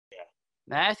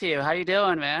Matthew, how you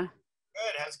doing, man?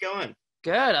 Good. How's it going?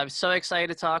 Good. I'm so excited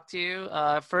to talk to you.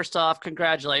 First off,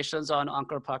 congratulations on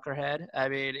Uncle Peckerhead. I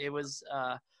mean, it was,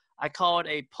 I call it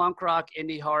a punk rock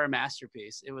indie horror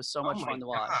masterpiece. It was so Oh much my fun to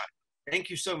God. watch. Thank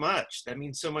you so much. That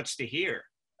means so much to hear.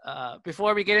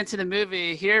 Before we get into the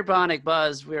movie, here at Bionic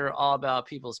Buzz, we're all about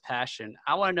people's passion.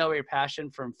 I want to know where your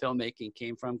passion from filmmaking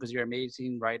came from because you're an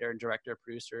amazing writer and director,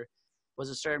 producer. Was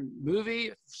it a certain movie,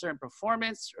 a certain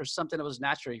performance, or something that was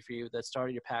naturally for you that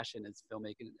started your passion in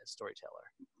filmmaking as a storyteller?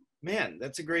 Man,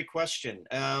 that's a great question.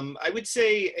 I would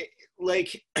say,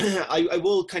 like, I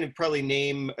will kind of probably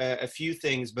name a few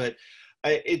things, but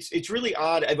it's really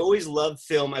odd. I've always loved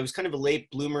film. I was kind of a late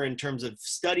bloomer in terms of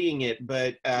studying it,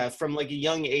 but from like a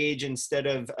young age, instead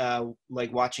of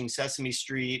like watching Sesame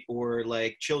Street or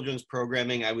like children's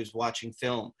programming, I was watching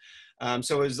film.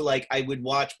 So it was like I would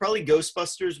watch probably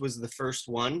Ghostbusters was the first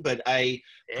one, but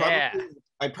Yeah.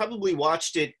 I probably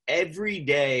watched it every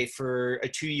day for a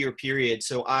 2 year period.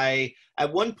 So I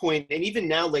at one point, and even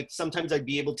now, like sometimes I'd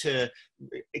be able to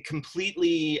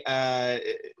completely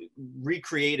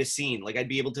recreate a scene. Like I'd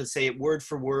be able to say it word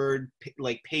for word,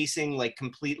 like pacing, like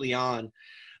completely on.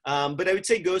 But I would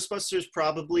say Ghostbusters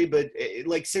probably, but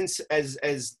like since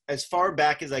as far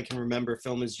back as I can remember,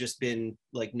 film has just been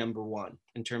like number one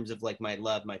in terms of like my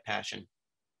love, my passion.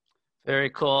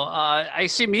 Very cool. I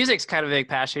see music's kind of a big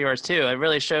passion of yours too. It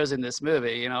really shows in this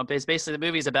movie. You know, basically the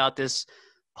movie's about this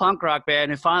punk rock band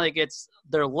who finally gets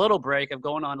their little break of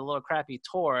going on a little crappy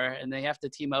tour, and they have to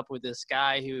team up with this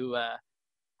guy who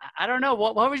I don't know.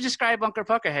 What would you describe Uncle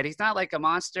Peckerhead? He's not like a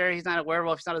monster. He's not a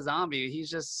werewolf. He's not a zombie. He's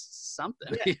just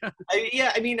something. Yeah. You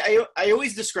know? I mean, I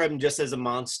always describe him just as a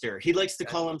monster. He likes to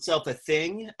call himself a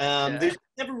thing. Yeah. There's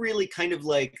never really kind of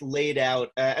like laid out,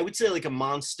 I would say like a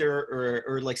monster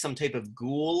or like some type of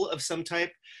ghoul of some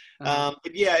type. Uh-huh.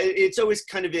 But yeah, it's always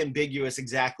kind of ambiguous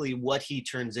exactly what he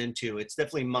turns into. It's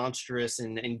definitely monstrous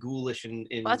and ghoulish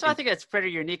Well, that's what I think that's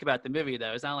pretty unique about the movie,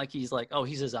 though. It's not like he's like, oh,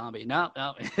 he's a zombie. No,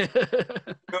 no.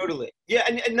 Totally. Yeah,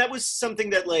 and that was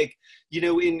something that like,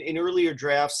 in earlier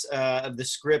drafts of the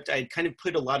script, I kind of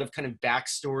put a lot of kind of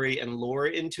backstory and lore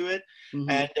into it. Hmm.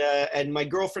 And my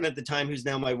girlfriend at the time, who's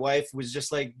now my wife, was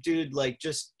just like, dude, like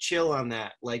just chill on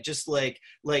that. Like just like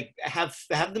have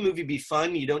the movie be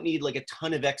fun. You don't need like a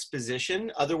ton of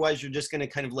exposition. Otherwise you're just gonna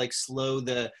kind of like slow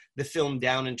the film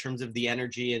down in terms of the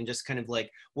energy and just kind of like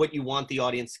what you want the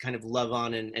audience to kind of love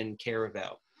on and care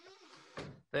about.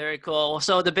 Very cool.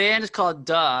 So the band is called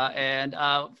Duh, and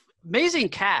amazing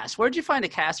cast. Where'd you find the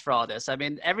cast for all this? I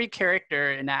mean, every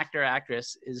character and actor,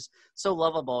 actress is so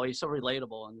lovable. He's so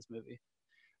relatable in this movie.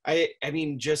 I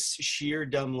mean, just sheer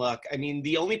dumb luck. I mean,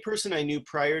 the only person I knew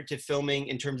prior to filming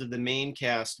in terms of the main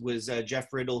cast was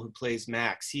Jeff Riddle, who plays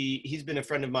Max. He's been a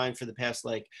friend of mine for the past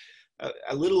like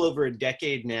a little over a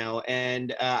decade now,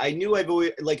 and I knew I've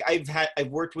always like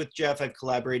I've worked with Jeff. I've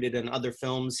collaborated on other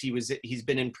films. He's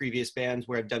been in previous bands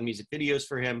where I've done music videos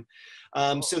for him.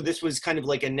 Oh. So this was kind of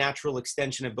like a natural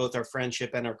extension of both our friendship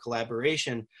and our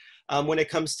collaboration. When it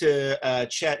comes to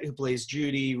Chet, who plays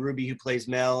Judy, Ruby, who plays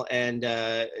Mel, and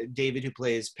David, who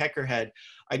plays Peckerhead,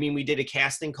 I mean, we did a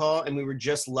casting call, and we were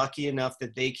just lucky enough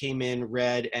that they came in,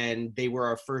 read, and they were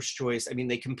our first choice. I mean,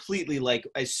 they completely like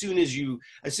as soon as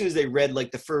they read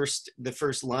like the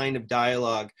first line of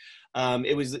dialogue,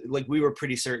 it was like we were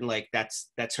pretty certain like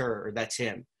that's her or that's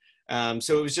him.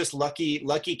 So it was just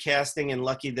lucky casting and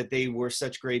lucky that they were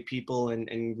such great people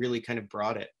and really kind of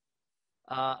brought it.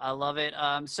 I love it.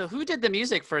 So who did the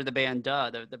music for the band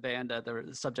Duh, the band the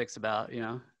subject's about, you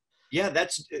know? Yeah,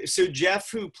 that's so Jeff,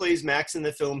 who plays Max in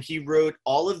the film, he wrote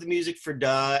all of the music for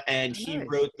Duh, and Oh, he nice.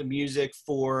 wrote the music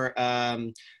for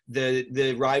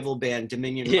the rival band,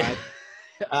 Dominion Yeah. Rival.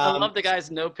 I Um, love the guys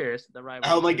No Pierce, the rival.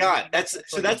 Oh my God. That's That's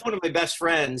so like a, that's one of my best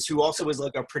friends who also was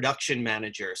like a production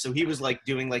manager. So he was like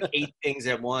doing like 8 things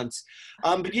at once.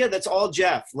 But yeah, that's all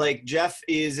Jeff. Like Jeff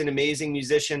is an amazing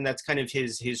musician. That's kind of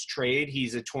his trade.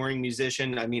 He's a touring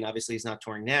musician. I mean, obviously he's not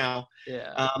touring now.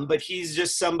 yeah. But he's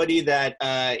just somebody that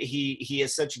he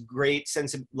has such great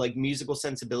sense of like musical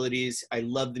sensibilities. I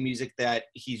love the music that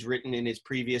he's written in his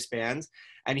previous bands.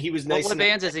 And he was nice What enough.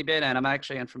 bands has he been in? I'm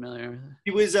actually unfamiliar. He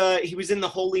was in the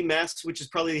Holy Mess, which is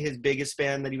probably his biggest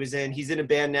band that he was in. He's in a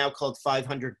band now called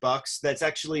 500 Bucks. That's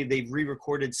actually they've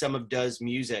re-recorded some of Does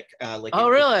music, like Oh,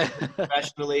 really?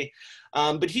 professionally.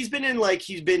 But he's been in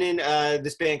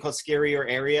this band called Scarier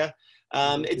Area.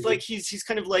 It's like he's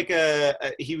kind of like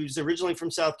he was originally from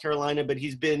South Carolina, but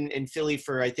he's been in Philly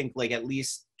for I think like at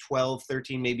least 12,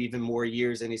 13, maybe even more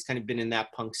years, and he's kind of been in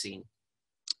that punk scene.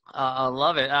 I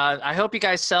love it. I hope you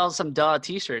guys sell some Duh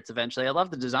t-shirts eventually. I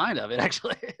love the design of it,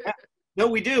 actually. No,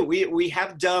 we do. We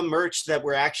have dumb merch that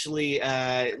we're actually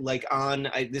like on.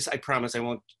 I promise I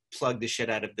won't plug the shit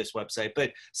out of this website,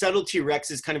 but Subtlety Rex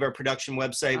is kind of our production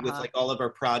website with like all of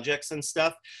our projects and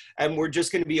stuff. And we're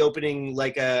just going to be opening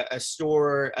like a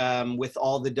store with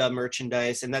all the dumb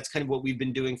merchandise, and that's kind of what we've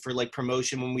been doing for like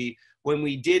promotion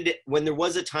when there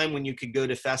was a time when you could go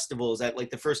to festivals. At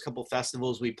like the first couple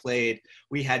festivals we played,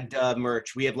 we had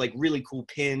merch. We have like really cool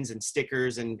pins and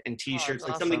stickers and t-shirts,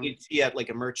 like something you'd see at like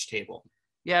a merch table.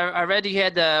 Yeah, I read you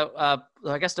had the,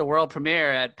 I guess the world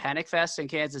premiere at Panic Fest in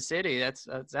Kansas City. That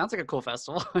sounds like a cool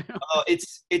festival. Oh,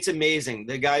 it's amazing.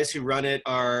 The guys who run it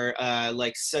are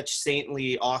like such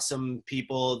saintly, awesome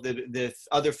people. The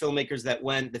other filmmakers that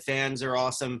went, the fans are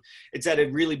awesome. It's at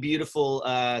a really beautiful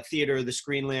theater, the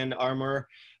Screenland Armour,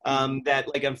 that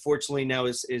like unfortunately now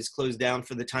is closed down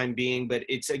for the time being. But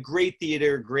it's a great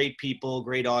theater, great people,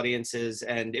 great audiences,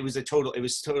 and it was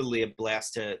totally a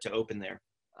blast to open there.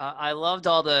 I loved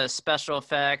all the special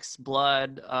effects,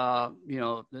 blood,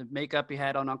 the makeup you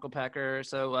had on Uncle Pecker.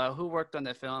 So who worked on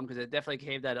the film? Because it definitely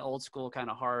gave that old school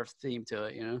kind of horror theme to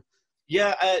it, you know?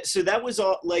 Yeah, so that was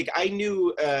all, like, I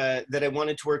knew that I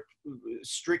wanted to work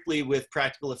strictly with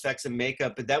practical effects and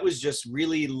makeup, but that was just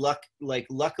really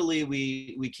luckily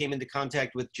we came into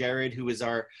contact with Jared, who is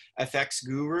our FX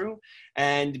guru,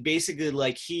 and basically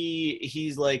like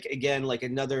he's like, again, like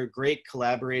another great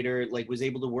collaborator, like was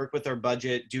able to work with our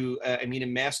budget, do a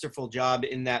masterful job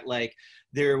in that, like,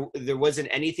 there wasn't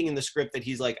anything in the script that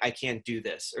he's like, I can't do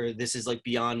this, or this is like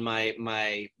beyond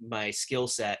my skill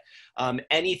set.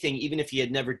 Anything, even if he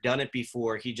had never done it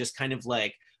before, he just kind of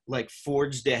like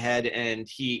forged ahead. And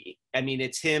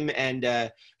it's him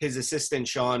and his assistant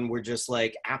Sean were just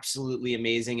like absolutely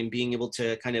amazing, and being able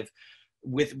to kind of,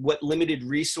 with what limited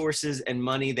resources and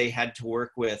money they had to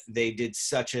work with, they did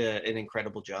such an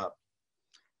incredible job.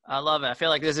 I love it. I feel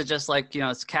like this is just like,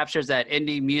 it captures that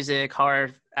indie music, horror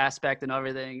aspect and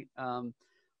everything.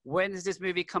 When is this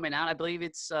movie coming out? I believe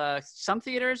it's some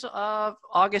theaters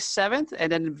August 7th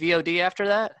and then VOD after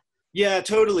that. Yeah,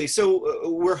 totally. So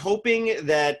we're hoping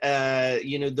that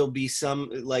there'll be some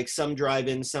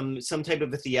drive-in, some type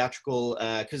of a theatrical,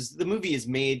 because the movie is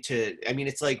made to.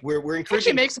 It's like we're encouraging.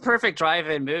 Actually makes a perfect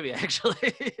drive-in movie. Actually,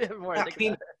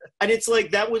 and it's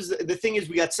like that was the thing, is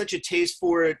we got such a taste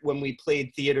for it when we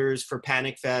played theaters for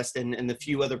Panic Fest and the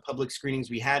few other public screenings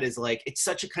we had. Is like, it's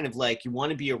such a kind of like, you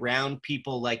want to be around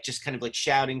people, like just kind of like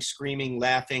shouting, screaming,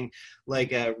 laughing,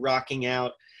 like rocking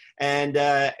out, and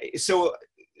so.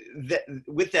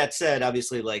 With that said,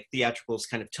 obviously, like, theatrical is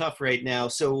kind of tough right now.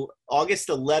 So August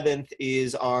 11th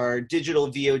is our digital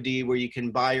VOD where you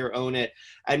can buy or own it.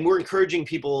 And we're encouraging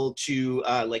people to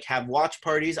like have watch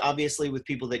parties, obviously with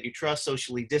people that you trust,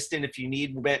 socially distant if you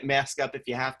need, mask up if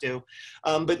you have to.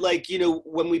 But like,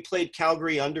 when we played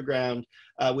Calgary Underground,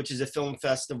 which is a film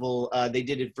festival, they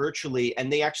did it virtually, and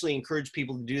they actually encouraged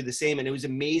people to do the same. And it was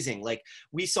amazing. Like,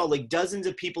 we saw like dozens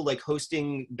of people like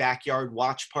hosting backyard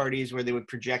watch parties where they would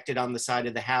project it on the side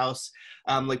of the house,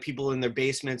 like people in their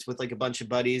basements with like a bunch of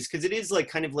buddies. Cause it is like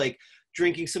kind of like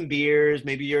drinking some beers.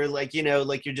 Maybe you're like,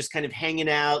 like you're just kind of hanging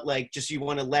out, like just you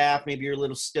want to laugh. Maybe you're a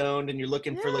little stoned and you're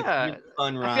looking for like a really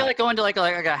fun ride. I feel like going to like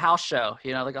a house show,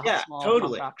 like a small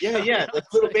totally. rock Yeah, show. Yeah, like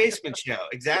little basement show.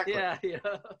 Exactly. Yeah.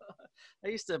 I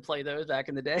used to play those back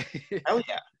in the day. Hell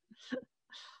yeah.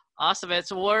 Awesome, man.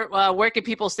 So where can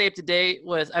people stay up to date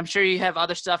with? I'm sure you have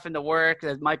other stuff in the work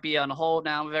that might be on hold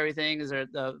now with everything. Is there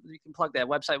you can plug that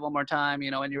website one more time,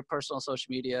 in your personal social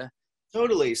media?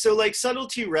 Totally. So like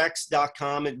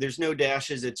subtletyrex.com, there's no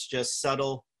dashes. It's just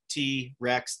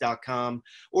subtletyrex.com.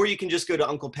 Or you can just go to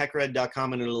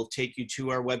unclepeckerhead.com and it'll take you to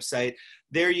our website.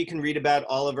 There you can read about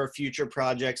all of our future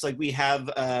projects. Like, we have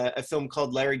a film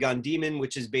called Larry Gone Demon,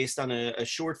 which is based on a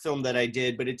short film that I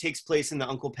did, but it takes place in the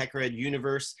Uncle Peckerhead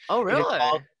universe. Oh, really?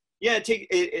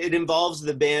 It involves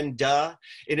the band Duh.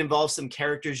 It involves some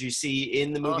characters you see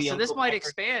in the movie. So Uncle this might Peckerhead.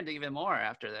 Expand even more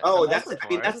after that. Oh, that's the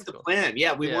plan.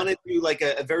 Yeah, we want to do like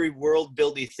a very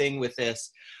world-building thing with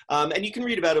this. And you can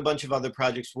read about a bunch of other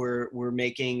projects we're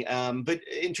making. But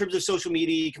in terms of social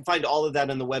media, you can find all of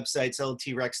that on the website,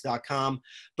 subtletyrex.com.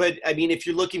 But if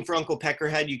you're looking for Uncle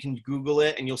Peckerhead, you can Google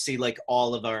it and you'll see like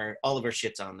all of our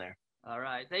shit's on there. All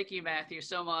right. Thank you, Matthew,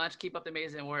 so much. Keep up the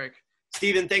amazing work.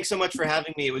 Steven, thanks so much for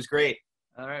having me. It was great.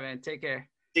 All right, man. Take care.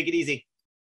 Take it easy.